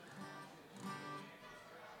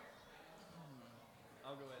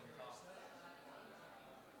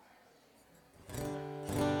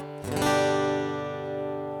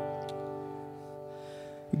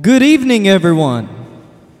Good evening, everyone.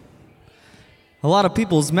 A lot of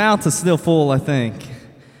people's mouths are still full, I think.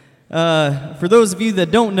 For those of you that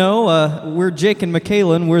don't know, we're Jake and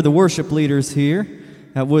Michaela, and we're the worship leaders here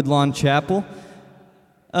at Woodlawn Chapel.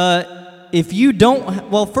 If you don't,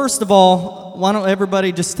 well, first of all, why don't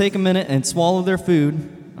everybody just take a minute and swallow their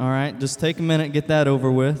food, all right? Just take a minute, get that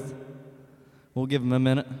over with. We'll give them a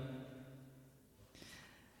minute.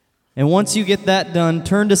 And once you get that done,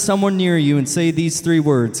 turn to someone near you and say these three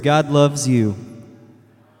words: God loves you.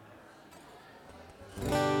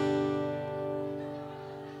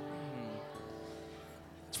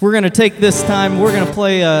 So we're going to take this time, we're going to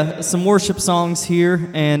play some worship songs here,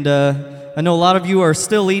 and I know a lot of you are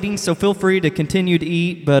still eating, so feel free to continue to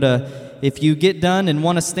eat, but if you get done and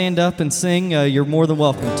want to stand up and sing, you're more than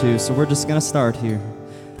welcome to. So we're just going to start here.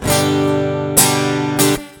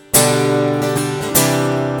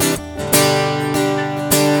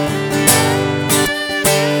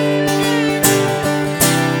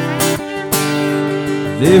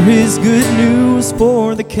 There is good news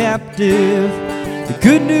for the captive, the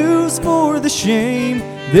good news for the shame.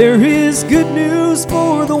 There is good news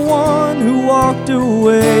for the one who walked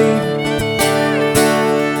away.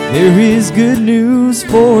 There is good news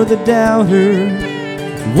for the doubter.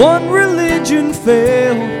 One religion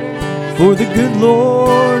failed, for the good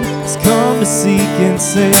Lord has come to seek and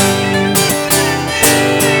save.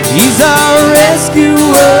 He's our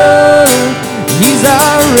rescuer. He's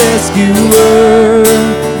our rescuer.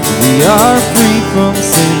 We are free from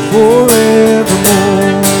sin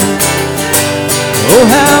forevermore. Oh,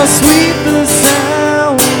 how sweet the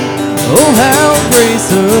sound. Oh, how grace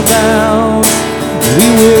abounds. We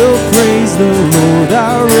will praise the Lord,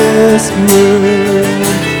 our rescuer.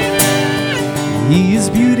 He is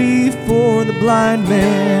beauty for the blind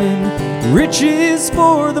man, riches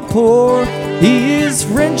for the poor. He is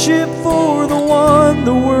friendship for the one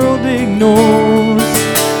the world ignores.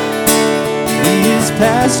 He is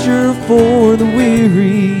pasture for the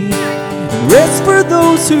weary, rest for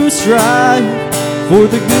those who strive. For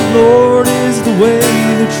the good Lord is the way,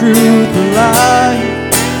 the truth, the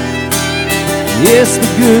life. Yes, the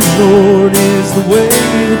good Lord is the way,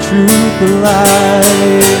 the truth, the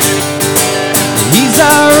life. He's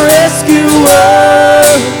our rescuer.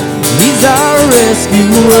 He's our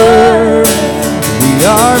rescuer. We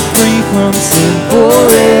are free from sin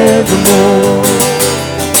forevermore.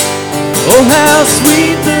 Oh, how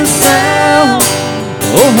sweet the sound.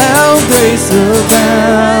 Oh, how grace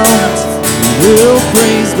abounds. We will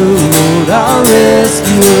praise the Lord, our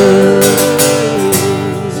rescuer.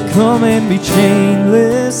 Come and be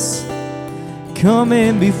chainless. Come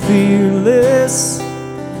and be fearless.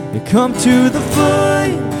 Come to the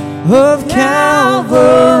foot of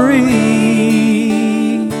Calvary,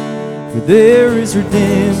 for there is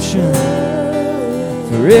redemption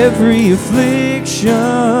for every affliction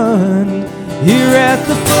here at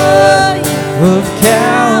the foot of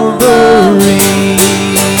Calvary.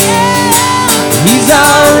 He's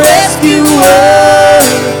our rescuer.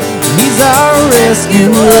 He's our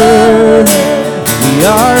rescuer. We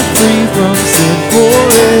are free from sin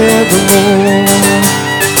forevermore.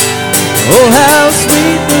 Oh, how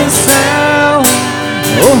sweet the sound.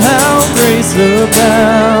 Oh, how grace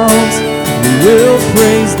abounds. We will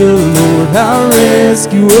praise the Lord, our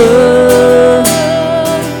rescuer.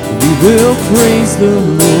 We will praise the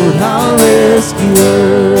Lord, our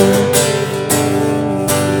rescuer.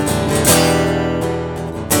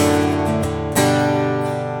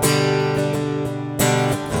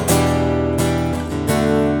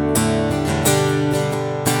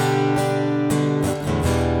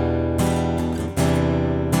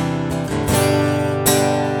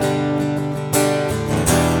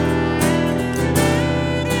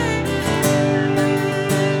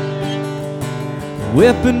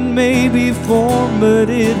 Weapon may be formed, but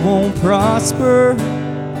it won't prosper.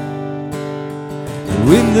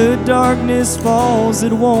 When the darkness falls,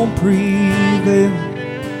 it won't prevail.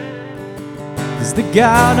 'Cause the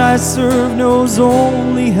God I serve knows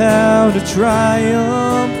only how to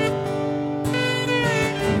triumph.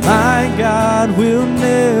 My God will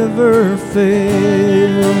never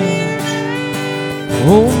fail.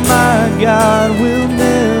 Oh, my God will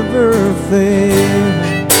never fail.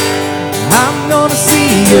 I'm gonna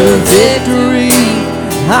see a victory.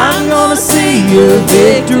 I'm gonna see a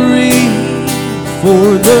victory.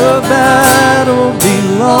 For the battle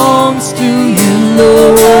belongs to you,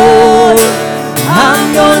 Lord.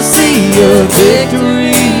 I'm gonna see a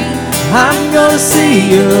victory. I'm gonna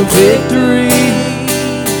see a victory.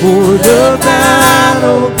 For the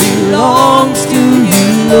battle belongs to you,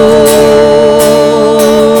 Lord.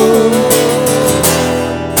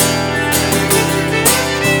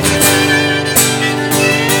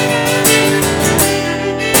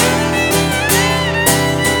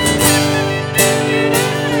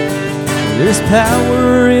 There's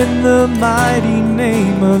power in the mighty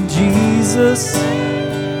name of Jesus.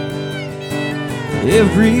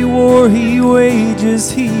 Every war he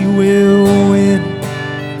wages, he will win.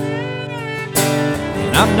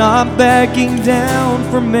 And I'm not backing down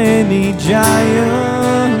from any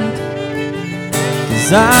giant,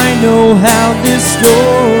 'cause I know how this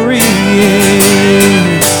story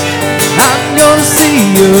ends. I'm gonna see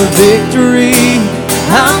a victory.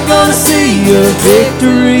 I'm gonna see a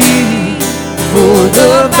victory. For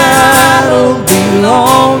the battle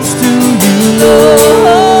belongs to you,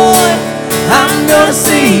 Lord. I'm gonna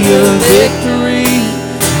see a victory.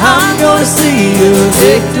 I'm gonna see a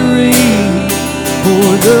victory. For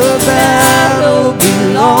the battle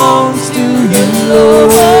belongs to you,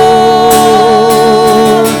 Lord.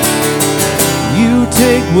 You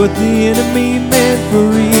take what the enemy meant for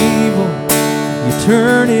evil, you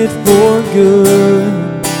turn it for good.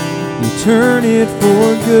 You turn it for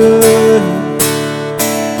good.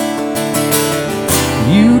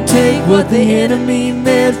 You take what the enemy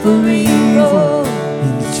meant for evil,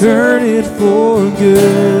 and you turn it for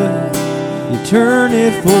good. You turn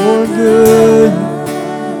it for good.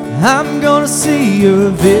 I'm gonna see a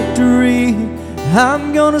victory.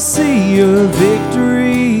 I'm gonna see a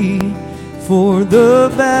victory. For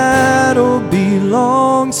the battle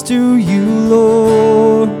belongs to you,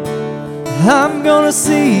 Lord. I'm gonna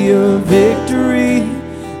see a victory.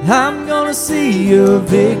 I'm gonna see a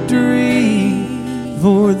victory.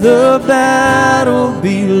 For the battle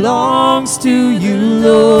belongs to you,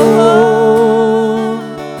 Lord.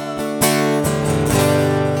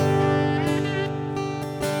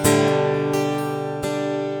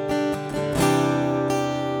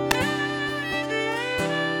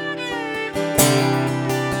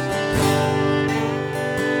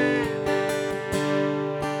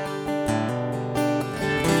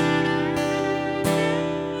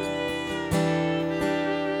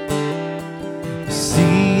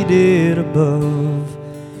 Seated above,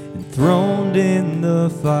 enthroned in the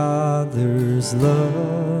Father's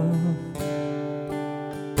love,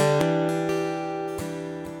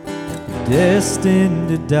 destined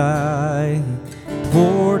to die,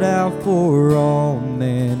 poured out for all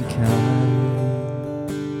mankind.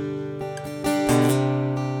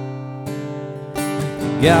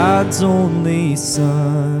 God's only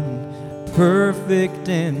Son, perfect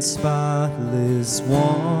and spotless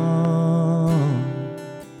one.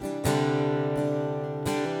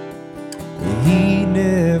 He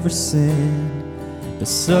never sinned, but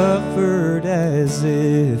suffered as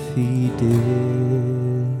if he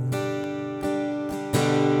did.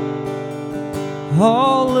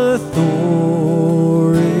 All authority,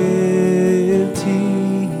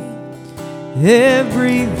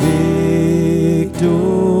 every victory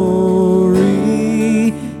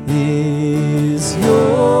is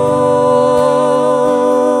yours.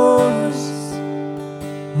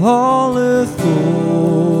 All authority,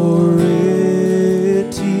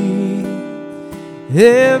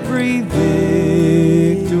 every victory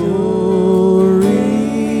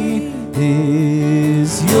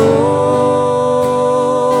is yours.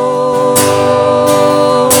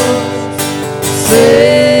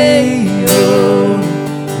 Savior,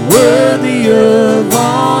 worthy of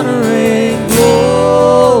honor and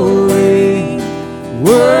glory,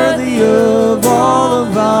 worthy of all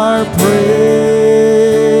of our praise.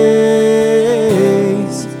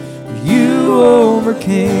 You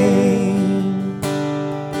overcame.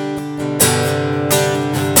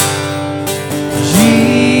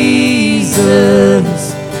 Jesus,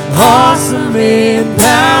 awesome and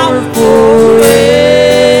powerful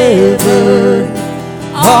forever,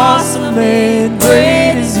 awesome and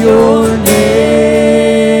great is your name.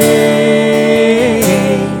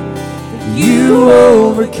 You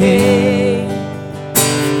overcame.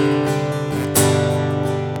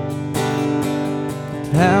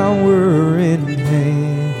 Power in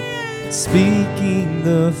hand, speaking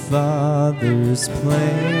the Father's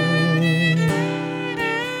plan.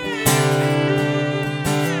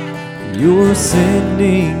 You're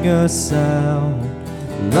sending us out,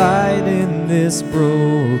 light in this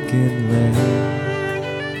broken land.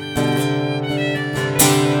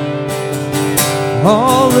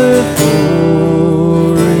 All authority,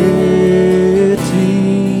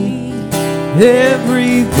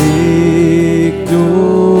 every victory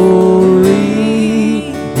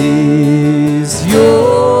is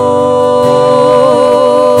yours.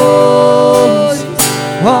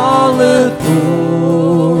 All authority,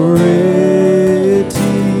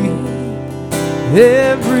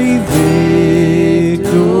 every victory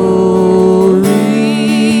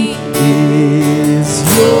is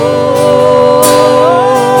yours.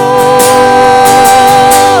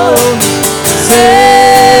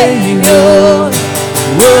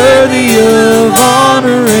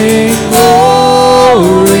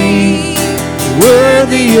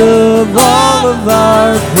 worthy of all of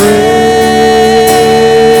our praise.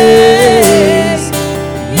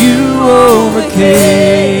 You overcame.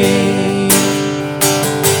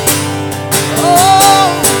 Oh,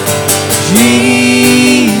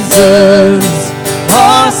 Jesus,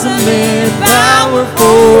 awesome and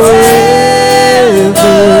powerful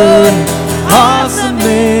forever. Awesome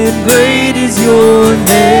and great is your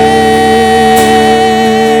name.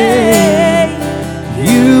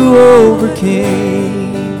 You overcame.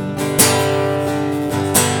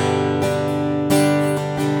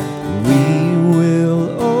 We will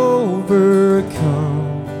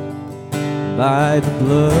overcome by the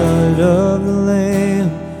blood of the Lamb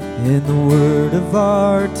and the word of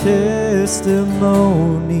our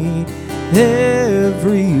testimony.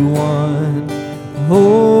 Everyone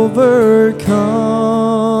overcome.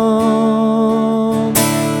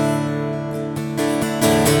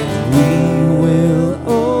 We will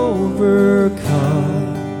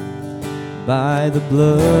overcome by the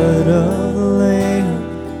blood of the Lamb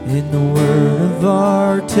and the word of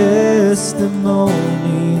our testimony.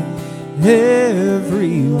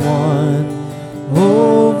 Everyone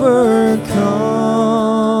overcome.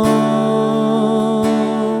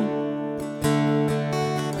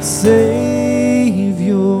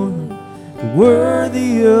 Savior,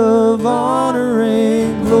 worthy of honor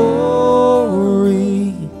and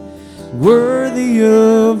glory, worthy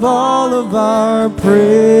of all of our praise.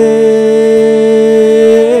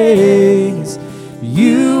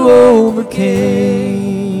 You overcame.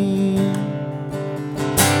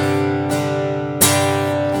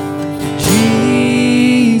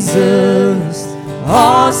 Jesus,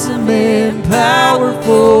 awesome and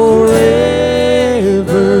powerful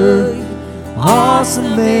forever.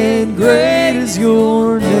 Awesome and great is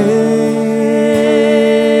your name.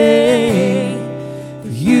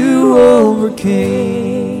 You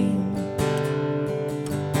overcame.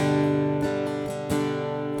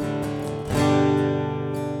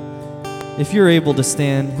 If you're able to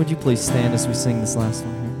stand, would you please stand as we sing this last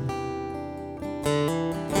one here?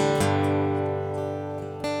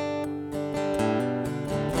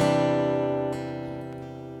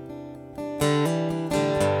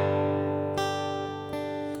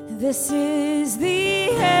 This is the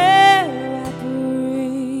air I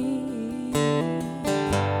breathe.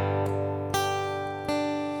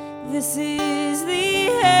 This is the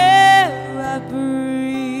air I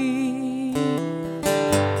breathe.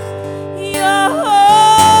 Your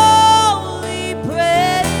holy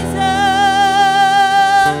presence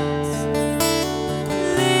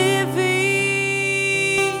living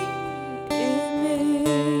in me.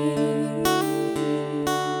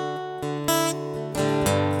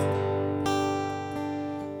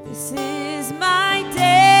 This is my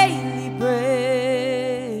daily bread.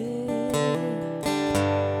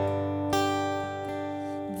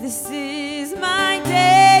 This is my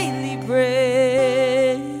daily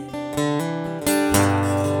bread.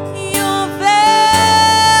 Your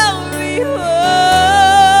very word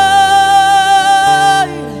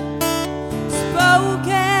spoken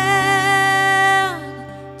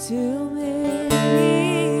to me.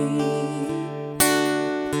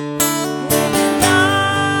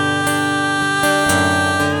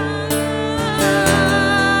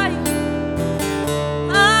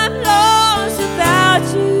 I'm lost without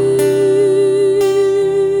you.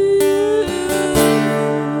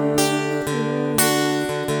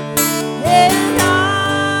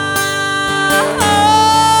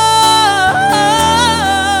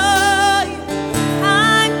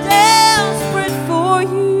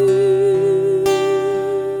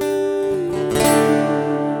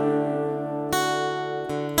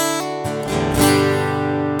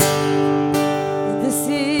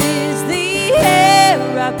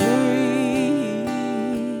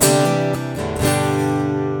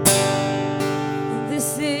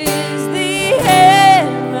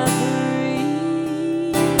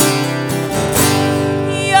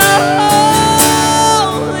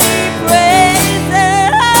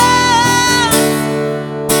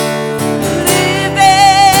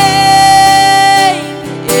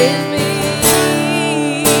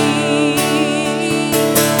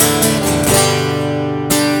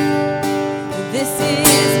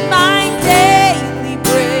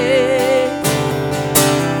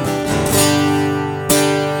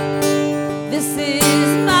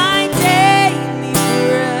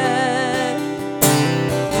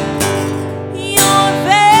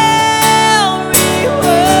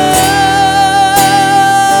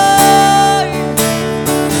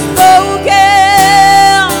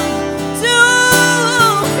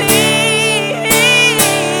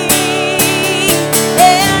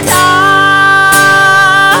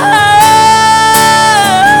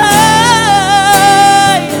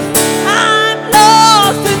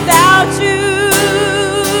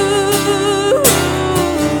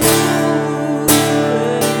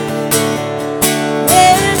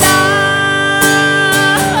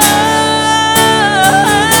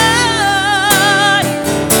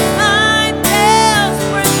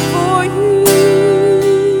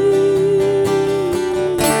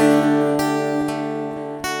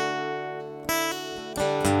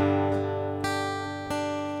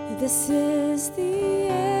 This is the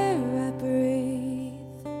air I breathe.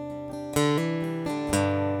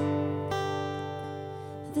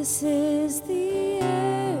 This is the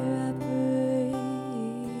air I breathe.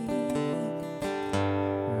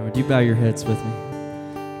 Would you bow your heads with me?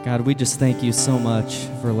 God, we just thank you so much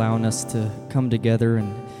for allowing us to come together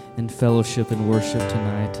and in fellowship and worship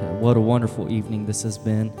tonight. What a wonderful evening this has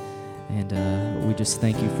been. And we just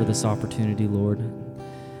thank you for this opportunity, Lord.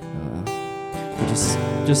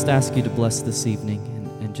 We just ask you to bless this evening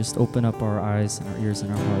and just open up our eyes and our ears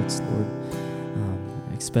and our hearts, Lord.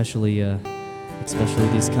 Especially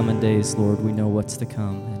these coming days, Lord. We know what's to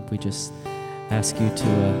come, and we just ask you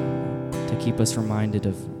to keep us reminded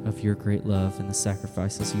of your great love and the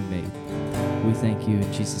sacrifices you made. We thank you.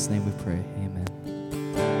 In Jesus' name we pray. Amen.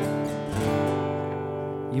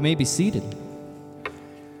 You may be seated.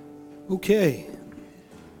 Okay.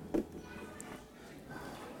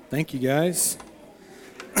 Thank you, guys.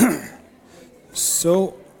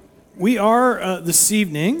 So we are this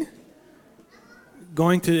evening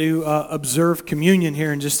going to observe communion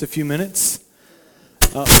here in just a few minutes.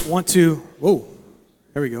 Want to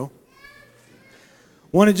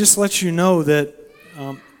just let you know that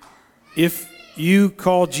if you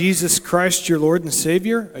call Jesus Christ your Lord and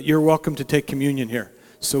Savior, you're welcome to take communion here.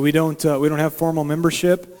 So we don't have formal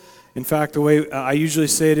membership. In fact, the way I usually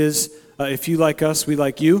say it is, if you like us, we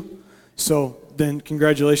like you. So then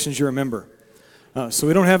congratulations, you're a member. So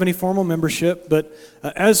we don't have any formal membership, but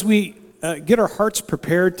as we get our hearts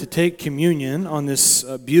prepared to take communion on this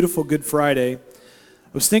beautiful Good Friday, I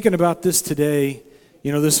was thinking about this today,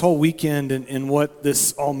 this whole weekend and what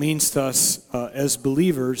this all means to us as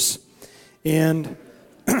believers, and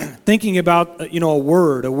thinking about, a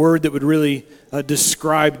word that would really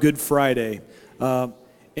describe Good Friday.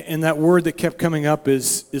 And that word that kept coming up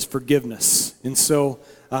is forgiveness. And so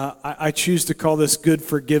I choose to call this Good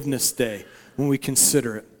Forgiveness Day when we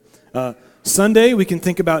consider it. Sunday, we can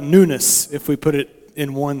think about newness if we put it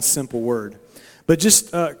in one simple word. But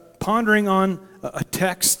just pondering on a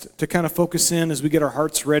text to kind of focus in as we get our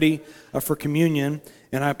hearts ready for communion.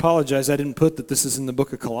 And I apologize, I didn't put that this is in the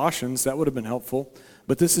book of Colossians. That would have been helpful.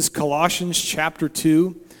 But this is Colossians chapter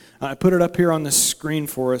 2. I put it up here on the screen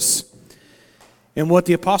for us. And what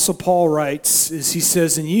the Apostle Paul writes is he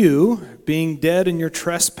says, "In you, being dead in your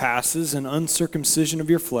trespasses and uncircumcision of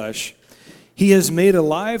your flesh, he has made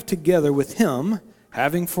alive together with him,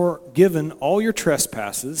 having forgiven all your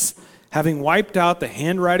trespasses, having wiped out the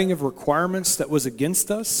handwriting of requirements that was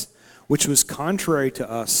against us, which was contrary to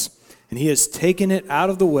us. And he has taken it out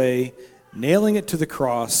of the way, nailing it to the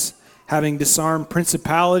cross, having disarmed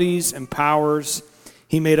principalities and powers.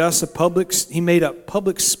 He made a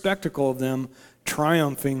public spectacle of them,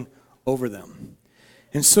 triumphing over them."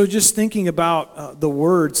 And so just thinking about the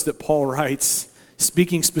words that Paul writes,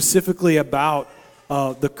 speaking specifically about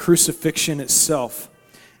the crucifixion itself.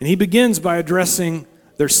 And he begins by addressing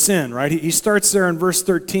their sin, right? He starts there in verse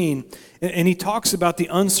 13, and he talks about the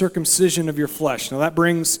uncircumcision of your flesh. Now that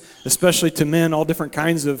brings, especially to men, all different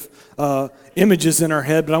kinds of images in our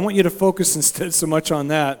head, but I want you to focus instead so much on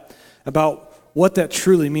that, about what that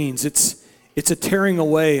truly means. It's a tearing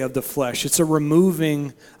away of the flesh. It's a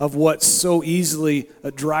removing of what so easily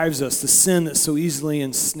drives us, the sin that so easily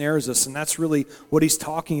ensnares us. And that's really what he's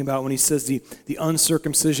talking about when he says the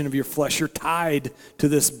uncircumcision of your flesh. You're tied to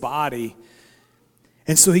this body.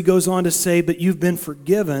 And so he goes on to say, but you've been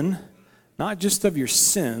forgiven, not just of your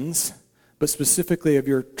sins, but specifically of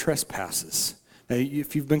your trespasses. Now,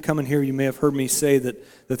 if you've been coming here, you may have heard me say that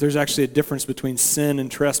there's actually a difference between sin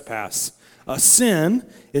and trespass. Sin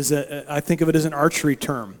is, I think of it as an archery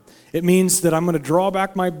term. It means that I'm going to draw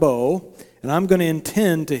back my bow and I'm going to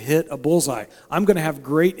intend to hit a bullseye. I'm going to have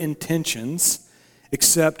great intentions,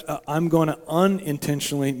 except I'm going to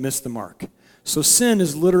unintentionally miss the mark. So sin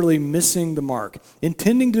is literally missing the mark.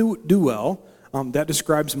 Intending to do well, that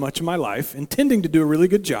describes much of my life. Intending to do a really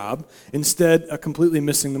good job, instead completely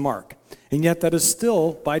missing the mark. And yet that is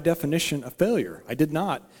still, by definition, a failure. I did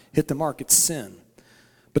not hit the mark. It's sin.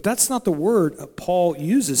 But that's not the word Paul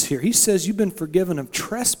uses here. He says you've been forgiven of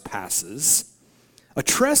trespasses. A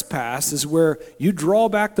trespass is where you draw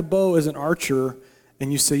back the bow as an archer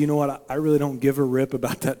and you say, you know what, I really don't give a rip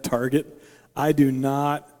about that target. I do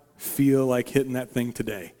not feel like hitting that thing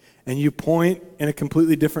today. And you point in a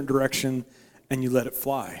completely different direction and you let it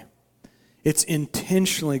fly. It's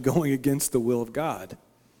intentionally going against the will of God.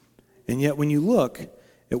 And yet when you look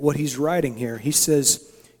at what he's writing here, he says,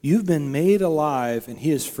 you've been made alive, and he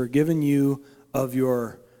has forgiven you of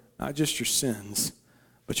your, not just your sins,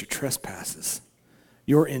 but your trespasses.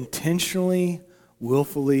 You're intentionally,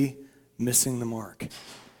 willfully missing the mark.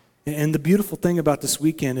 And the beautiful thing about this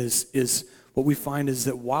weekend is what we find is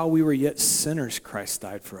that while we were yet sinners, Christ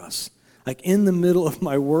died for us. Like in the middle of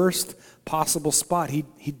my worst possible spot,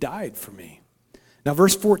 he died for me. Now,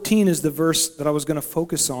 verse 14 is the verse that I was going to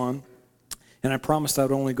focus on, and I promised I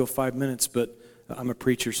would only go 5 minutes, but I'm a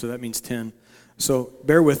preacher, so that means 10. So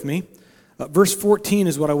bear with me. Verse 14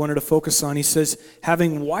 is what I wanted to focus on. He says,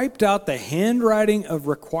 having wiped out the handwriting of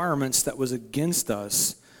requirements that was against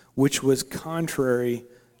us, which was contrary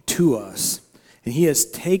to us. And he has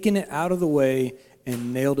taken it out of the way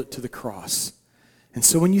and nailed it to the cross. And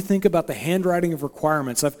so when you think about the handwriting of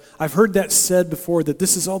requirements, I've heard that said before, that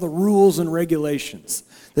this is all the rules and regulations,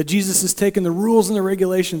 that Jesus has taken the rules and the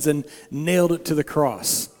regulations and nailed it to the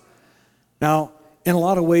cross. Now, in a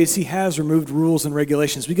lot of ways, he has removed rules and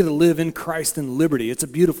regulations. We get to live in Christ in liberty. It's a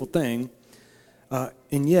beautiful thing.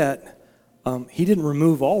 And yet, he didn't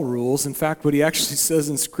remove all rules. In fact, what he actually says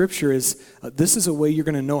in Scripture is, this is a way you're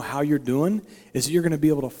going to know how you're doing, is you're going to be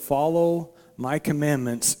able to follow my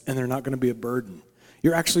commandments, and they're not going to be a burden.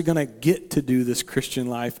 You're actually going to get to do this Christian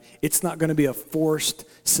life. It's not going to be a forced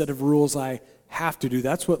set of rules I have to do.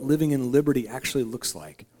 That's what living in liberty actually looks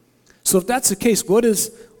like. So if that's the case, what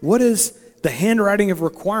is the handwriting of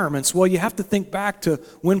requirements? Well, you have to think back to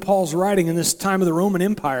when Paul's writing in this time of the Roman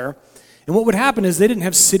Empire. And what would happen is they didn't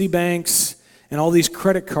have Citibanks and all these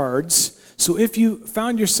credit cards. So if you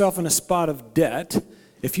found yourself in a spot of debt,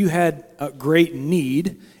 if you had a great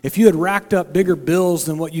need, if you had racked up bigger bills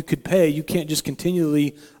than what you could pay, you can't just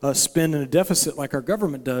continually spend in a deficit like our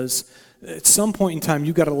government does. At some point in time,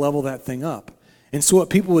 you've got to level that thing up. And so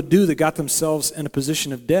what people would do that got themselves in a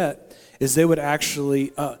position of debt is they would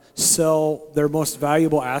actually sell their most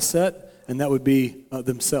valuable asset, and that would be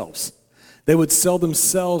themselves. They would sell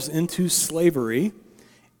themselves into slavery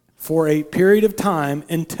for a period of time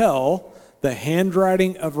until the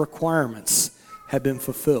handwriting of requirements had been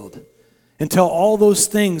fulfilled. Until all those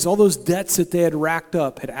things, all those debts that they had racked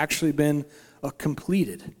up had actually been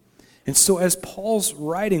completed. And so as Paul's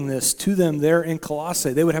writing this to them there in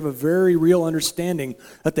Colossae, they would have a very real understanding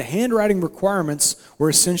that the handwriting requirements were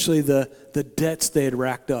essentially the debts they had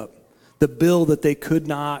racked up, the bill that they could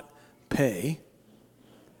not pay.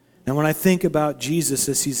 And when I think about Jesus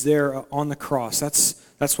as he's there on the cross,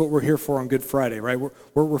 that's what we're here for on Good Friday, right? We're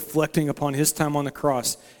reflecting upon his time on the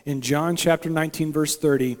cross. In John chapter 19, verse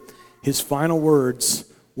 30, his final words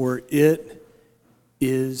were, "It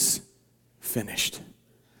is finished."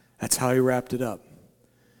 That's how he wrapped it up.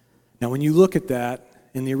 Now, when you look at that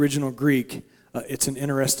in the original Greek, it's an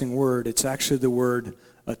interesting word. It's actually the word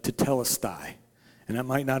tetelestai. And that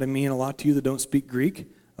might not mean a lot to you that don't speak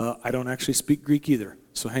Greek. I don't actually speak Greek either.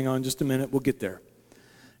 So hang on just a minute. We'll get there.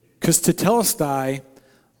 Because tetelestai,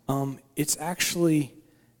 it's actually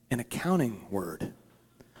an accounting word.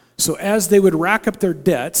 So as they would rack up their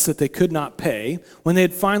debts that they could not pay, when they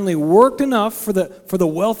had finally worked enough for the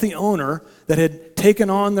wealthy owner that had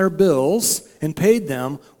taken on their bills and paid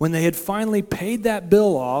them, when they had finally paid that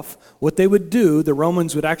bill off, what they would do, the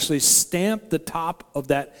Romans would actually stamp the top of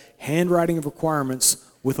that handwriting of requirements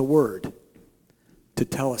with a word,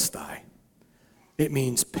 tetelestai. It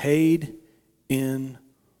means paid in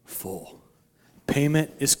full.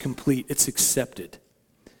 Payment is complete. It's accepted.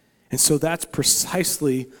 And so that's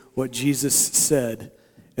precisely what Jesus said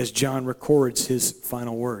as John records his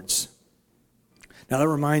final words. Now that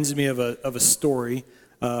reminds me of a story.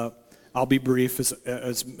 I'll be brief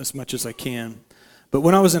as much as I can. But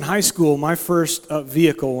when I was in high school, my first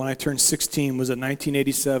vehicle when I turned 16 was a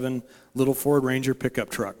 1987 little Ford Ranger pickup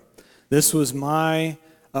truck. This was my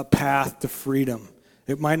path to freedom.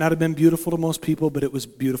 It might not have been beautiful to most people, but it was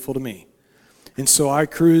beautiful to me. And so I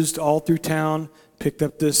cruised all through town, picked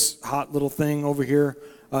up this hot little thing over here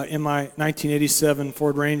in my 1987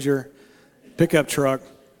 Ford Ranger pickup truck.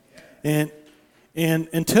 And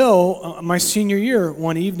until my senior year,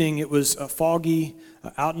 one evening, it was foggy,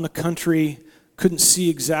 out in the country, couldn't see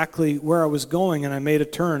exactly where I was going, and I made a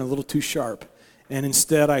turn a little too sharp. And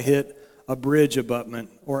instead I hit a bridge abutment,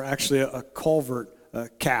 or actually a culvert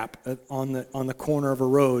cap on the corner of a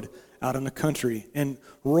road out in the country, and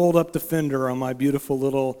rolled up the fender on my beautiful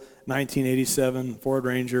little 1987 Ford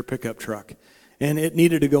Ranger pickup truck. And it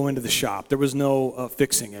needed to go into the shop. There was no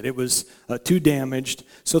fixing it. It was too damaged.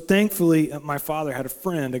 So thankfully, my father had a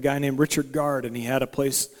friend, a guy named Richard Gard, and he had a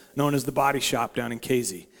place known as the Body Shop down in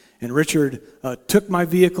Casey. And Richard took my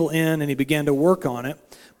vehicle in, and he began to work on it.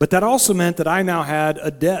 But that also meant that I now had a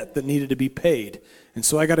debt that needed to be paid. And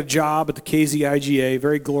so I got a job at the Casey IGA,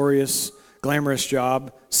 very glorious, glamorous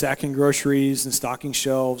job, sacking groceries and stocking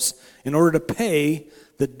shelves in order to pay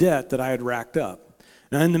the debt that I had racked up.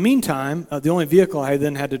 Now, in the meantime, the only vehicle I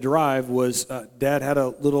then had to drive was, Dad had a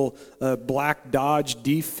little black Dodge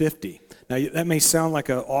D50. Now, that may sound like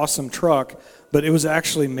an awesome truck, but it was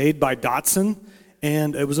actually made by Datsun,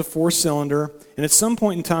 and it was a 4-cylinder. And at some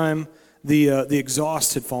point in time, the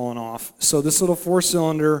exhaust had fallen off. So this little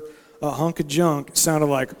 4-cylinder hunk of junk sounded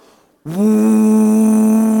like,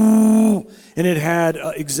 woo, and it had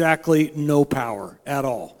exactly no power at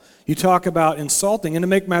all. You talk about insulting, and to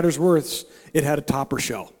make matters worse, it had a topper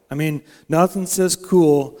shell. I mean, nothing says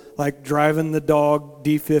cool like driving the dog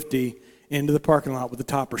D50 into the parking lot with a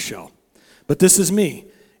topper shell. But this is me,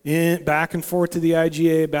 back and forth to the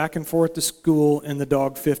IGA, back and forth to school in the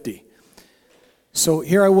dog 50. So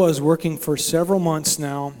here I was working for several months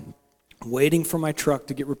now, waiting for my truck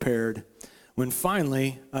to get repaired, when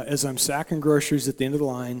finally, as I'm sacking groceries at the end of the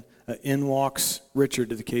line, in walks Richard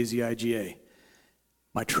to the KZIGA.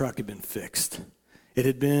 My truck had been fixed. It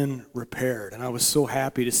had been repaired, and I was so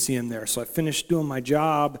happy to see him there. So I finished doing my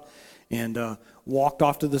job and walked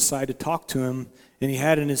off to the side to talk to him, and he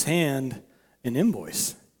had in his hand an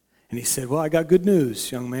invoice. And he said, well, I got good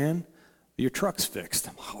news, young man. Your truck's fixed.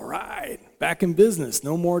 I'm all right, back in business.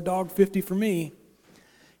 No more dog 50 for me.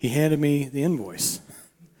 He handed me the invoice.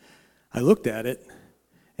 I looked at it,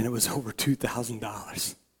 and it was over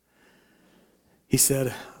 $2,000. He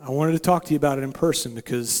said, I wanted to talk to you about it in person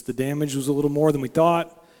because the damage was a little more than we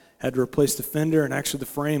thought. Had to replace the fender, and actually the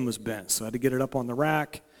frame was bent. So I had to get it up on the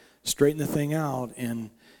rack, straighten the thing out, and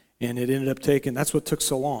it ended up that's what took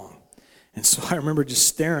so long. And so I remember just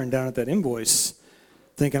staring down at that invoice,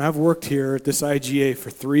 thinking, I've worked here at this IGA for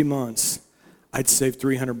 3 months. I'd save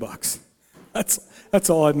 $300. That's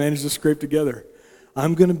all I'd managed to scrape together.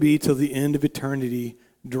 I'm going to be till the end of eternity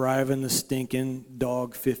driving the stinking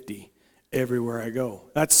dog 50 everywhere I go.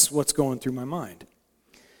 That's what's going through my mind.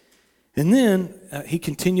 And then he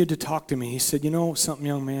continued to talk to me. He said, you know something,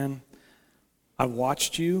 young man? I've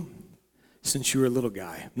watched you since you were a little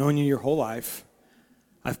guy. I've known you your whole life.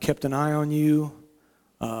 I've kept an eye on you.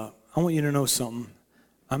 I want you to know something.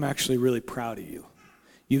 I'm actually really proud of you.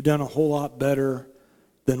 You've done a whole lot better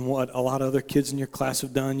than what a lot of other kids in your class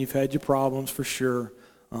have done. You've had your problems for sure.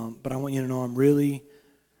 But I want you to know I'm really,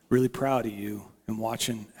 really proud of you and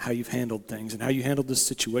watching how you've handled things and how you handled this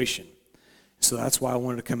situation. So that's why I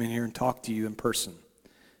wanted to come in here and talk to you in person.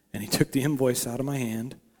 And he took the invoice out of my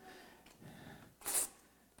hand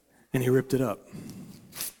and he ripped it up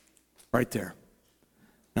right there.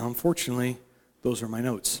 Now, unfortunately, those are my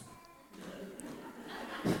notes.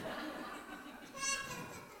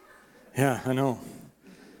 Yeah, I know.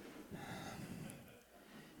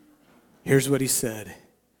 Here's what he said.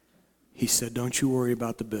 He said, don't you worry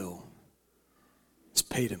about the bill. It's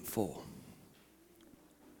paid in full.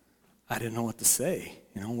 I didn't know what to say.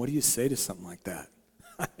 You know, what do you say to something like that?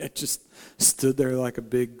 I just stood there like a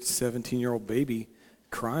big 17-year-old baby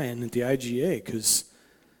crying at the IGA because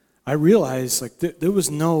I realized like there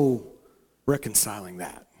was no reconciling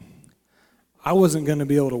that. I wasn't going to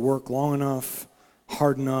be able to work long enough,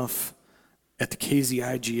 hard enough at the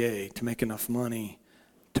KZIGA to make enough money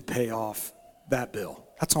to pay off that bill.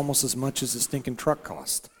 That's almost as much as the stinking truck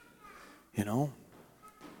cost, you know?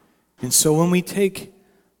 And so when we take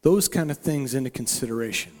those kind of things into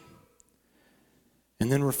consideration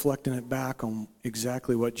and then reflecting it back on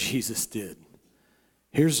exactly what Jesus did,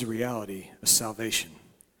 here's the reality of salvation.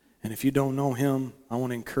 And if you don't know him, I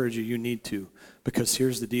want to encourage you, you need to, because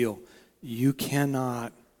here's the deal. You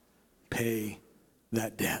cannot pay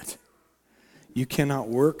that debt. You cannot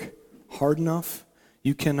work hard enough.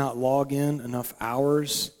 You cannot log in enough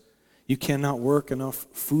hours. You cannot work enough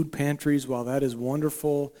food pantries. While that is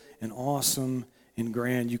wonderful and awesome and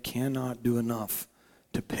grand, you cannot do enough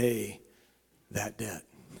to pay that debt.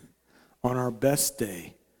 On our best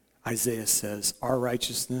day, Isaiah says, our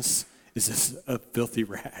righteousness is as filthy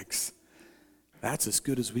rags. That's as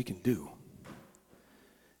good as we can do.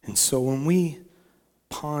 And so when we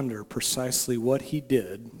ponder precisely what he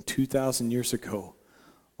did 2,000 years ago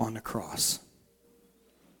on the cross,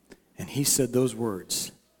 and he said those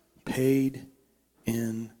words, paid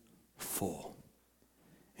in full.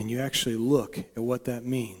 And you actually look at what that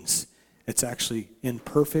means. It's actually in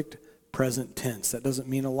perfect present tense. That doesn't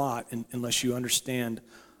mean a lot unless you understand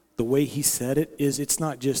the way he said it is it's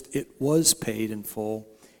not just it was paid in full.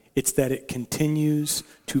 It's that it continues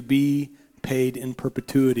to be paid in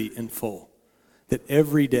perpetuity in full. That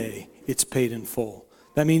every day it's paid in full.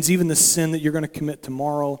 That means even the sin that you're going to commit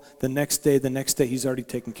tomorrow, the next day, he's already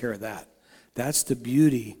taken care of that. That's the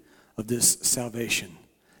beauty of this salvation.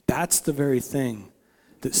 That's the very thing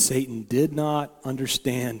that Satan did not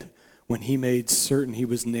understand when he made certain he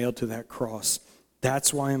was nailed to that cross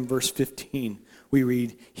That's why in verse 15 we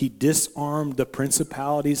read, he disarmed the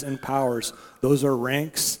principalities and powers. Those are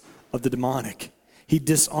ranks of the demonic. He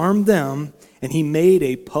disarmed them, and he made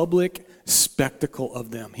a public spectacle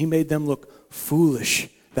of them. He made them look foolish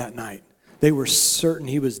that night. They were certain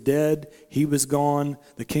he was dead, he was gone,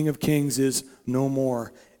 the King of Kings is no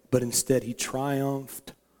more. But instead, he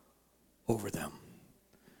triumphed over them.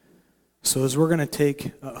 So as we're going to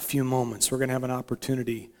take a few moments, we're going to have an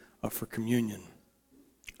opportunity for communion.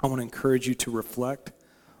 I want to encourage you to reflect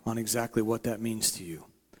on exactly what that means to you.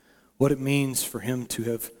 What it means for him to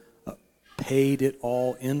have paid it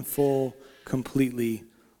all in full, completely,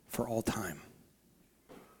 for all time.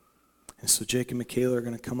 And so Jake and Michaela are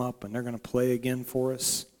going to come up and they're going to play again for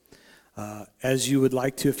us. As you would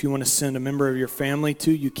like to, if you want to send a member of your family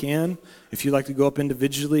to, you can. If you'd like to go up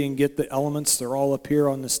individually and get the elements, they're all up here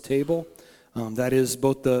on this table. That is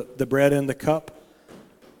both the bread and the cup.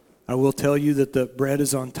 I will tell you that the bread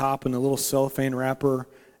is on top in a little cellophane wrapper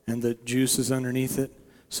and the juice is underneath it.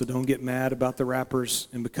 So don't get mad about the wrappers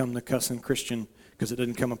and become the cussing Christian because it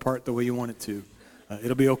didn't come apart the way you want it to.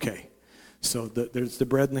 It'll be okay. So there's the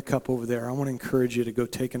bread and the cup over there. I want to encourage you to go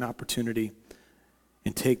take an opportunity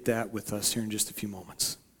and take that with us here in just a few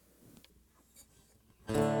moments.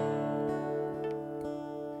 You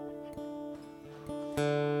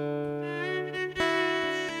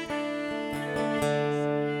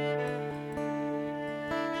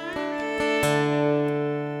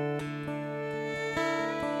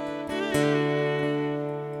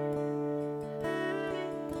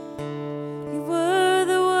were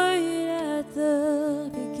the word at the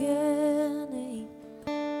beginning,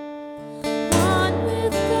 one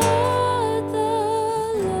with God the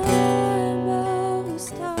Lord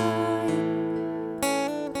Most High.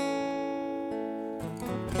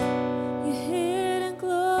 Your hidden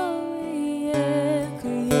glory in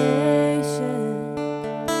creation,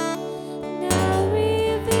 now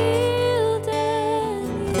revealed in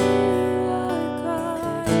you are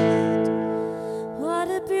Christ. What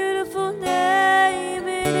a beautiful name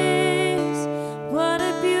it is. What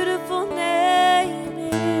a beautiful name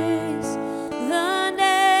it is. The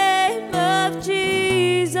name of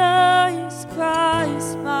Jesus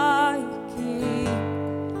Christ, my King.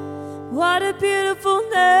 What a beautiful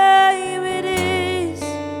name it is.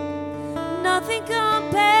 Nothing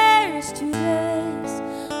compares to this.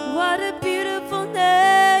 What a beautiful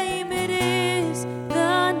name it is.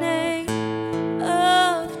 The name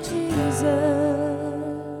of Jesus.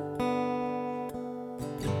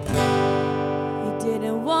 He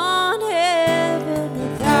didn't want heaven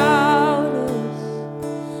without us.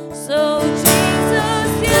 So Jesus,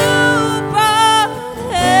 you brought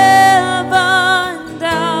heaven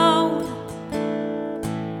down.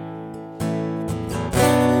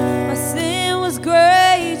 My sin was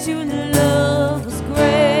great, your love was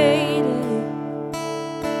greater.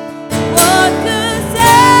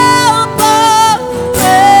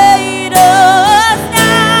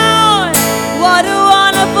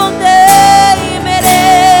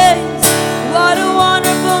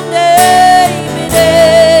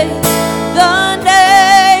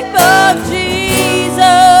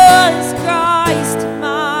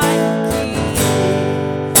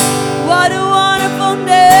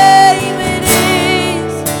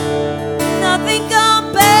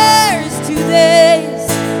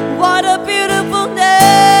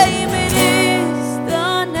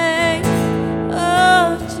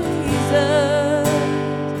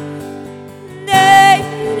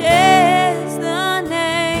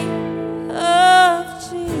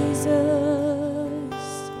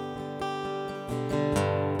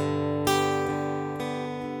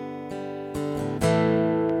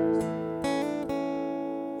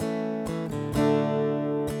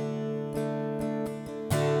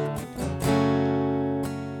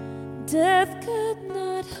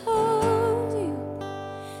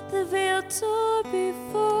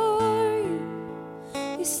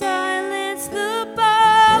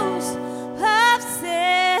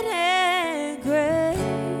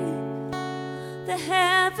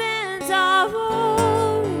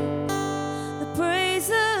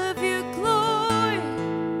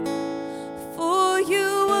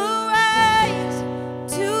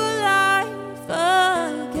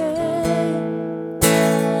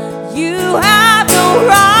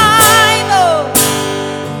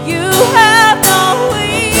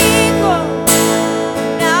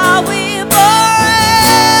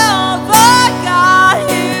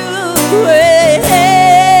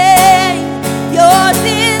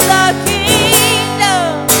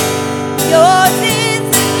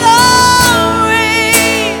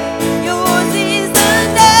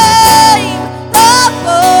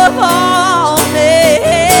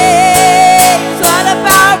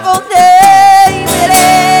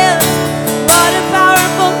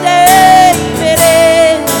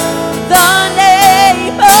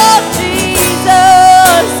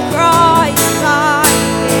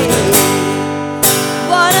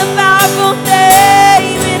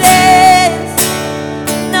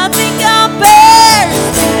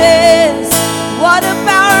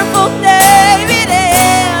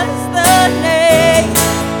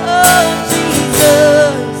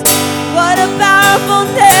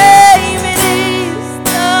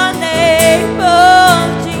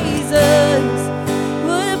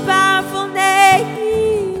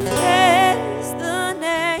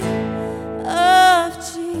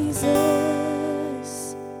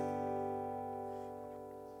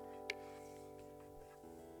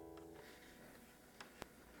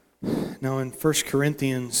 in 1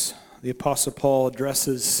 Corinthians, the Apostle Paul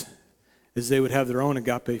addresses, as they would have their own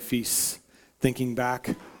Agape Feasts, thinking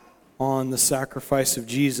back on the sacrifice of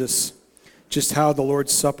Jesus, just how the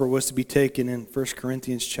Lord's Supper was to be taken in 1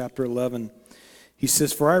 Corinthians chapter 11. He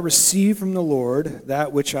says, "For I received from the Lord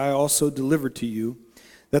that which I also delivered to you,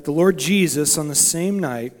 that the Lord Jesus, on the same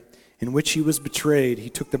night in which he was betrayed, he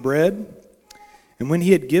took the bread, and when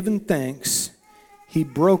he had given thanks, he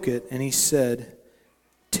broke it, and he said,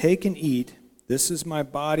 'Take and eat, this is my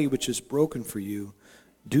body which is broken for you.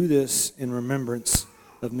 Do this in remembrance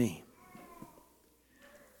of me.'"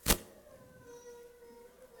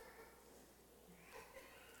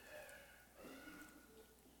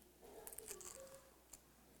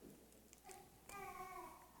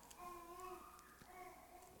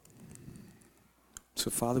 So,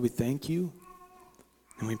 Father, we thank you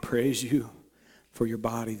and we praise you for your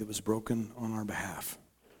body that was broken on our behalf.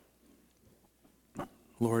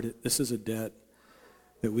 Lord, this is a debt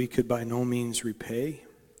that we could by no means repay,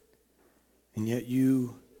 and yet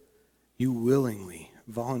you willingly,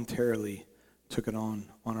 voluntarily took it on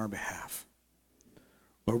our behalf.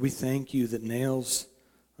 Lord, we thank you that nails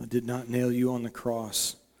did not nail you on the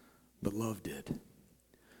cross, but love did.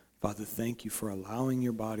 Father, thank you for allowing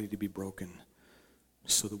your body to be broken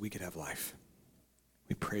so that we could have life.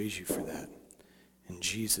 We praise you for that. In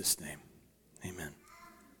Jesus' name, amen.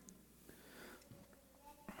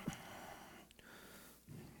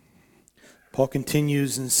 Paul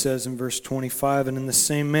continues and says in verse 25, "And in the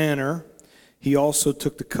same manner, he also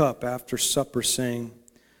took the cup after supper, saying,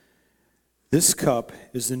 'This cup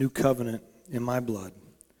is the new covenant in my blood.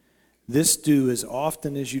 This do as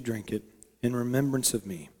often as you drink it in remembrance of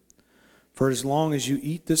me. For as long as you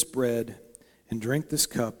eat this bread and drink this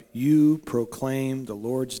cup, you proclaim the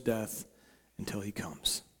Lord's death until he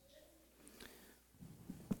comes.'"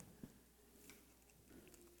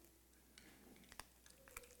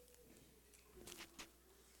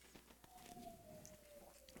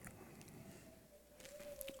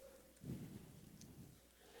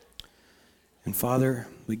 And Father,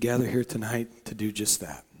 we gather here tonight to do just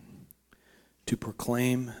that, to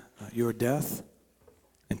proclaim your death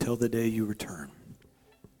until the day you return.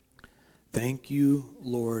 Thank you,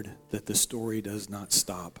 Lord, that the story does not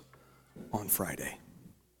stop on Friday.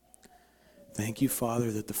 Thank you,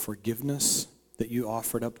 Father, that the forgiveness that you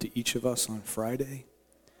offered up to each of us on Friday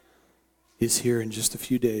is here in just a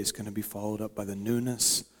few days going to be followed up by the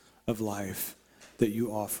newness of life that you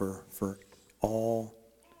offer for all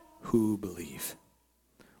who believe.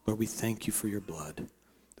 Lord, we thank you for your blood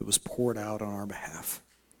that was poured out on our behalf.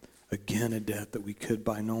 Again, a debt that we could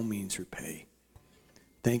by no means repay.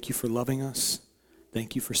 Thank you for loving us.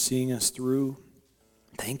 Thank you for seeing us through.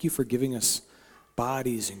 Thank you for giving us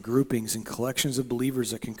bodies and groupings and collections of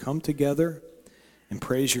believers that can come together and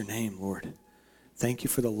praise your name, Lord. Thank you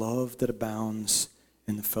for the love that abounds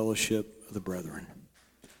in the fellowship of the brethren.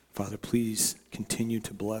 Father, please continue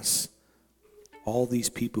to bless all these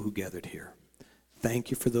people who gathered here. Thank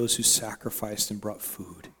you for those who sacrificed and brought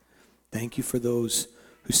food. Thank you for those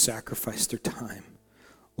who sacrificed their time.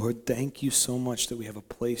 Lord, thank you so much that we have a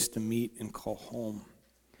place to meet and call home.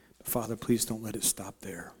 But Father, please don't let it stop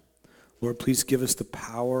there. Lord, please give us the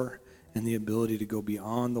power and the ability to go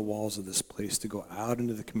beyond the walls of this place, to go out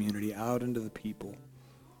into the community, out into the people,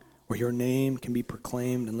 where your name can be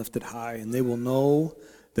proclaimed and lifted high, and they will know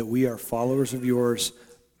that we are followers of yours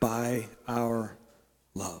by our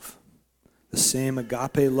love. The same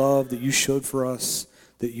agape love that you showed for us,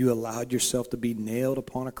 that you allowed yourself to be nailed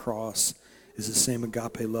upon a cross, is the same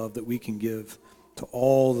agape love that we can give to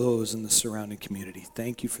all those in the surrounding community.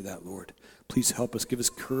 Thank you for that, Lord. Please help us. Give us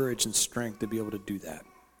courage and strength to be able to do that.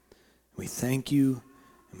 We thank you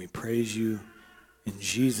and we praise you in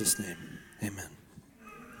Jesus' name. Amen.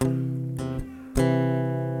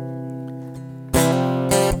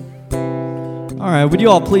 All right, would you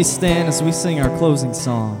all please stand as we sing our closing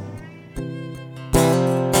song?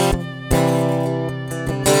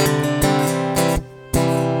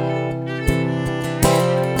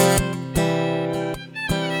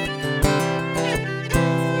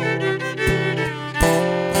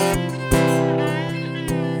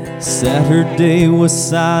 Saturday was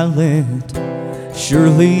silent,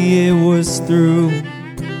 surely it was through.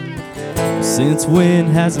 Since when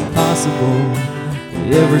has impossible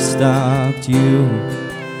ever stopped you?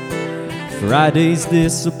 Friday's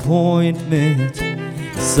disappointment,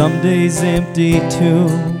 some days empty too.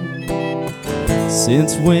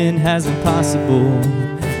 Since when has impossible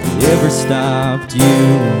ever stopped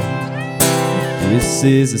you? This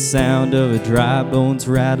is the sound of a dry bones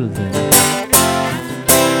rattling.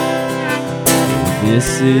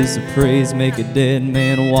 This is a praise, make a dead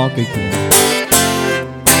man walk again.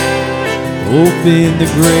 Open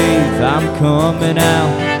the grave, I'm coming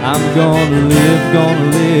out. I'm gonna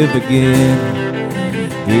live again.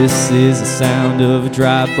 This is the sound of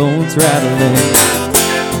dry bones rattling.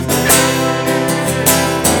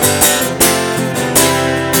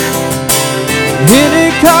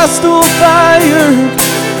 Pentecostal fire,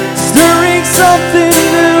 stirring something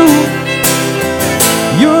new.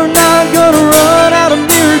 You're not gonna run out of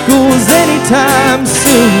miracles anytime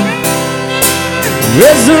soon.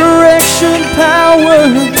 Resurrection power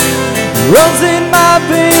runs in my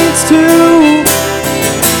veins too.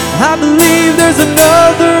 I believe there's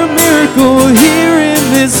another miracle here in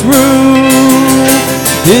this room.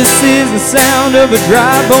 This is the sound of a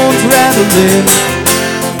dry bones rattling.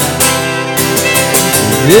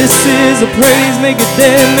 This is a praise, make a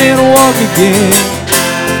dead man walk again.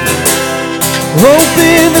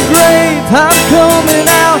 Open the grave, I'm coming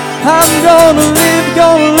out. I'm gonna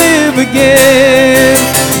live again.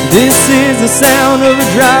 This is the sound of a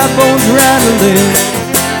dry bones rattling.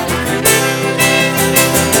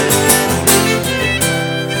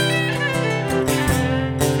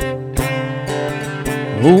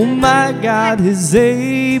 Oh, my God is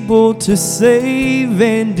able to save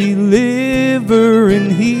and deliver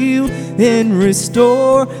and heal and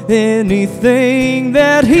restore anything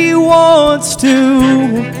that He wants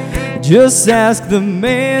to. Just ask the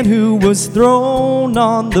man who was thrown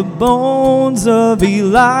on the bones of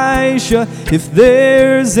Elisha if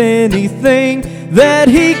there's anything that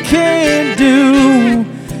he can do.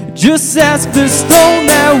 Just ask the stone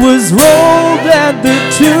that was rolled at the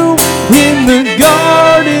tomb in the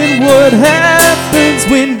garden what happens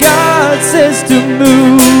when God says to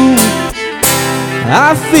move.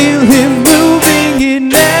 I feel Him moving it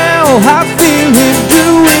now. I feel Him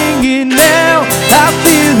doing it now. I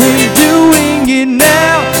feel Him doing it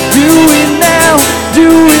now. Do it now. Do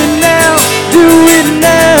it now. Do it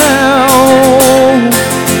now.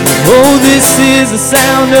 Oh, this is the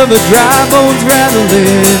sound of a dry bones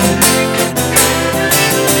rattling.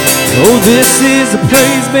 Oh, this is a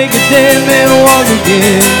praise, make a dead man walk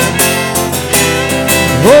again.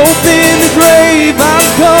 Open the grave, I'm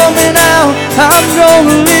coming out. I'm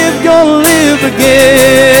gonna live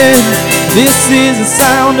again. This is the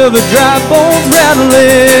sound of a dry bones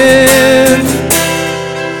rattling.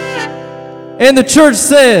 And the church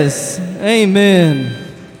says, amen.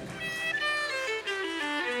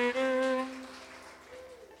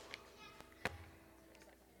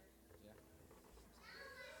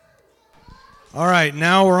 All right,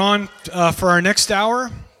 now we're on for our next hour.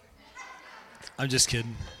 I'm just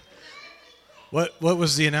kidding. What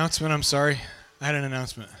was the announcement? I'm sorry. I had an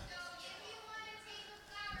announcement.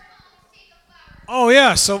 Oh,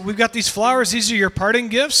 yeah, so we've got these flowers. These are your parting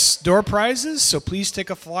gifts, door prizes, so please take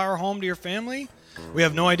a flower home to your family. We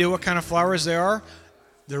have no idea what kind of flowers they are.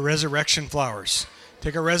 They're resurrection flowers.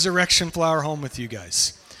 Take a resurrection flower home with you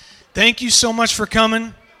guys. Thank you so much for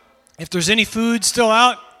coming. If there's any food still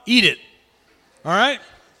out, eat it. All right?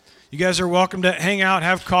 You guys are welcome to hang out,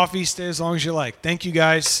 have coffee, stay as long as you like. Thank you,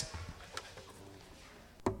 guys.